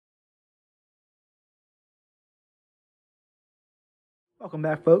Welcome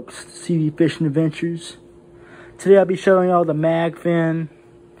back, folks, to CB Fishing Adventures. Today I'll be showing y'all the Magfin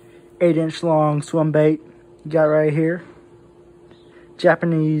 8-inch long swim bait you got right here.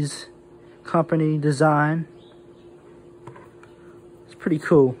 Japanese company design. It's pretty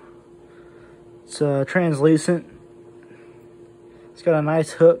cool. It's translucent. It's got a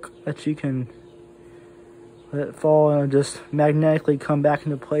nice hook that you can let it fall and just magnetically come back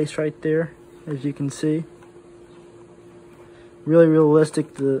into place right there, as you can see. Really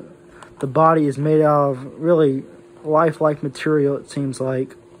realistic. The body is made out of really lifelike material, it seems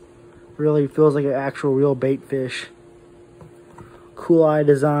like. Really feels like an actual real bait fish. Cool eye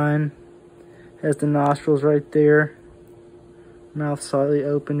design. Has the nostrils right there. Mouth slightly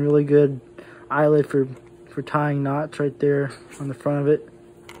open. Really good eyelid for tying knots right there on the front of it.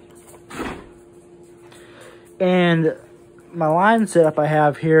 And my line setup I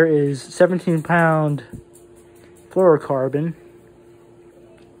have here is 17-pound fluorocarbon,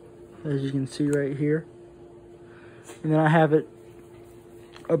 as you can see right here. And then I have it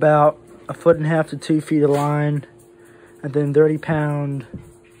about 1.5 to 2 feet of line, and then 30-pound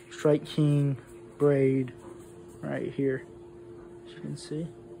Strike King braid right here, as you can see.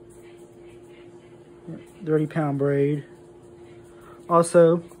 30-pound braid.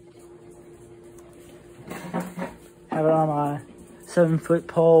 Also have it on my 7-foot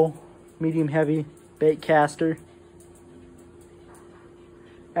pole, medium heavy bait caster.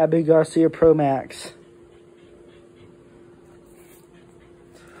 Abu Garcia Pro Max.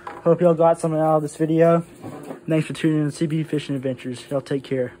 Hope y'all got something out of this video. Thanks for tuning in to CB Fishing Adventures. Y'all take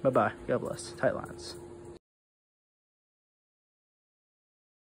care. Bye-bye. God bless. Tight lines.